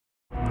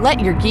Let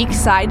your geek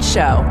side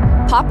show.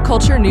 Pop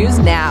culture news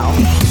now.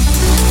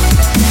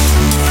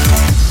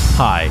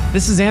 Hi,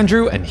 this is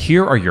Andrew, and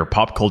here are your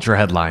pop culture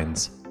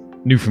headlines.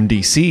 New from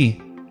DC.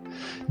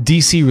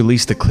 DC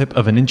released a clip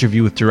of an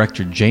interview with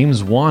director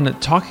James Wan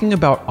talking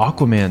about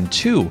Aquaman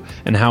 2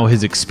 and how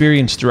his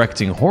experience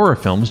directing horror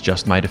films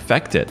just might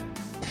affect it.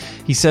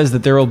 He says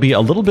that there will be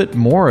a little bit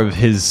more of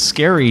his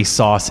scary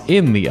sauce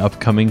in the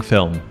upcoming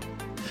film.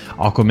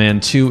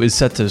 Aquaman 2 is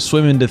set to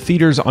swim into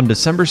theaters on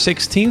December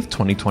 16th,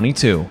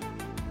 2022.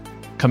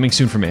 Coming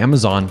soon from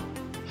Amazon.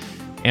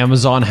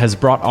 Amazon has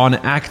brought on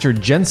actor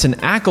Jensen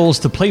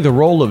Ackles to play the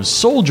role of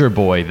Soldier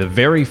Boy, the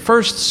very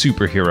first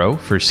superhero,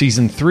 for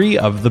Season 3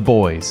 of The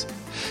Boys.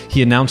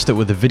 He announced it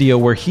with a video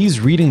where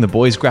he's reading the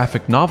Boys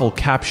graphic novel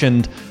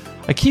captioned,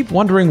 "I keep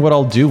wondering what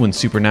I'll do when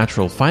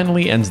Supernatural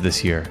finally ends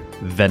this year.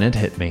 Then it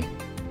hit me."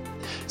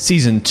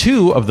 Season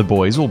 2 of The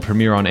Boys will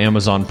premiere on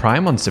Amazon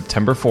Prime on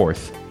September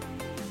 4th.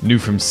 New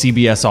from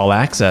CBS All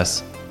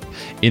Access.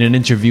 In an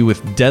interview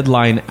with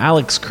Deadline,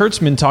 Alex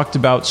Kurtzman talked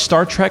about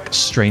Star Trek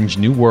Strange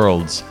New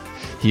Worlds.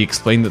 He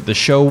explained that the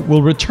show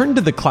will return to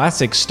the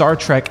classic Star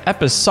Trek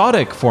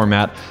episodic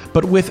format,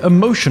 but with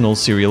emotional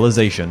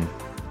serialization.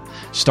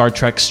 Star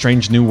Trek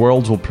Strange New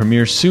Worlds will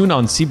premiere soon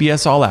on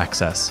CBS All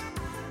Access.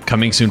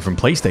 Coming soon from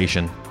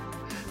PlayStation.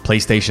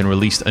 PlayStation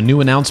released a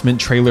new announcement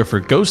trailer for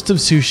Ghost of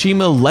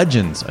Tsushima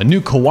Legends, a new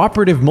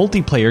cooperative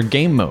multiplayer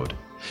game mode.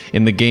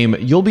 In the game,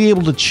 you'll be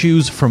able to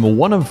choose from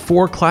one of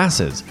 4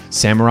 classes,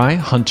 Samurai,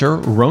 Hunter,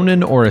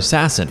 Ronin, or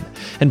Assassin,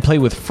 and play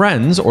with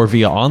friends or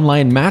via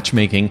online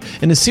matchmaking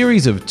in a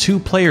series of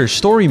 2-player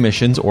story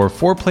missions or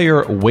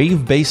 4-player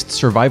wave-based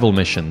survival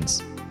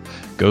missions.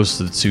 Ghost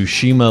of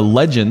Tsushima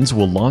Legends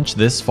will launch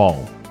this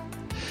fall.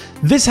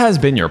 This has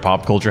been your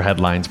Pop Culture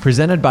Headlines,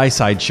 presented by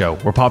Sideshow,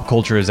 where pop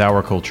culture is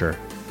our culture.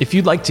 If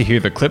you'd like to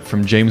hear the clip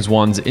from James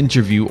Wan's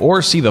interview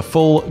or see the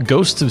full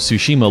Ghost of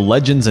Tsushima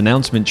Legends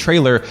announcement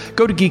trailer,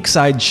 go to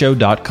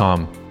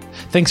geeksideshow.com.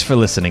 Thanks for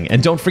listening,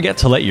 and don't forget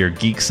to let your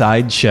geek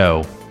side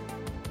show.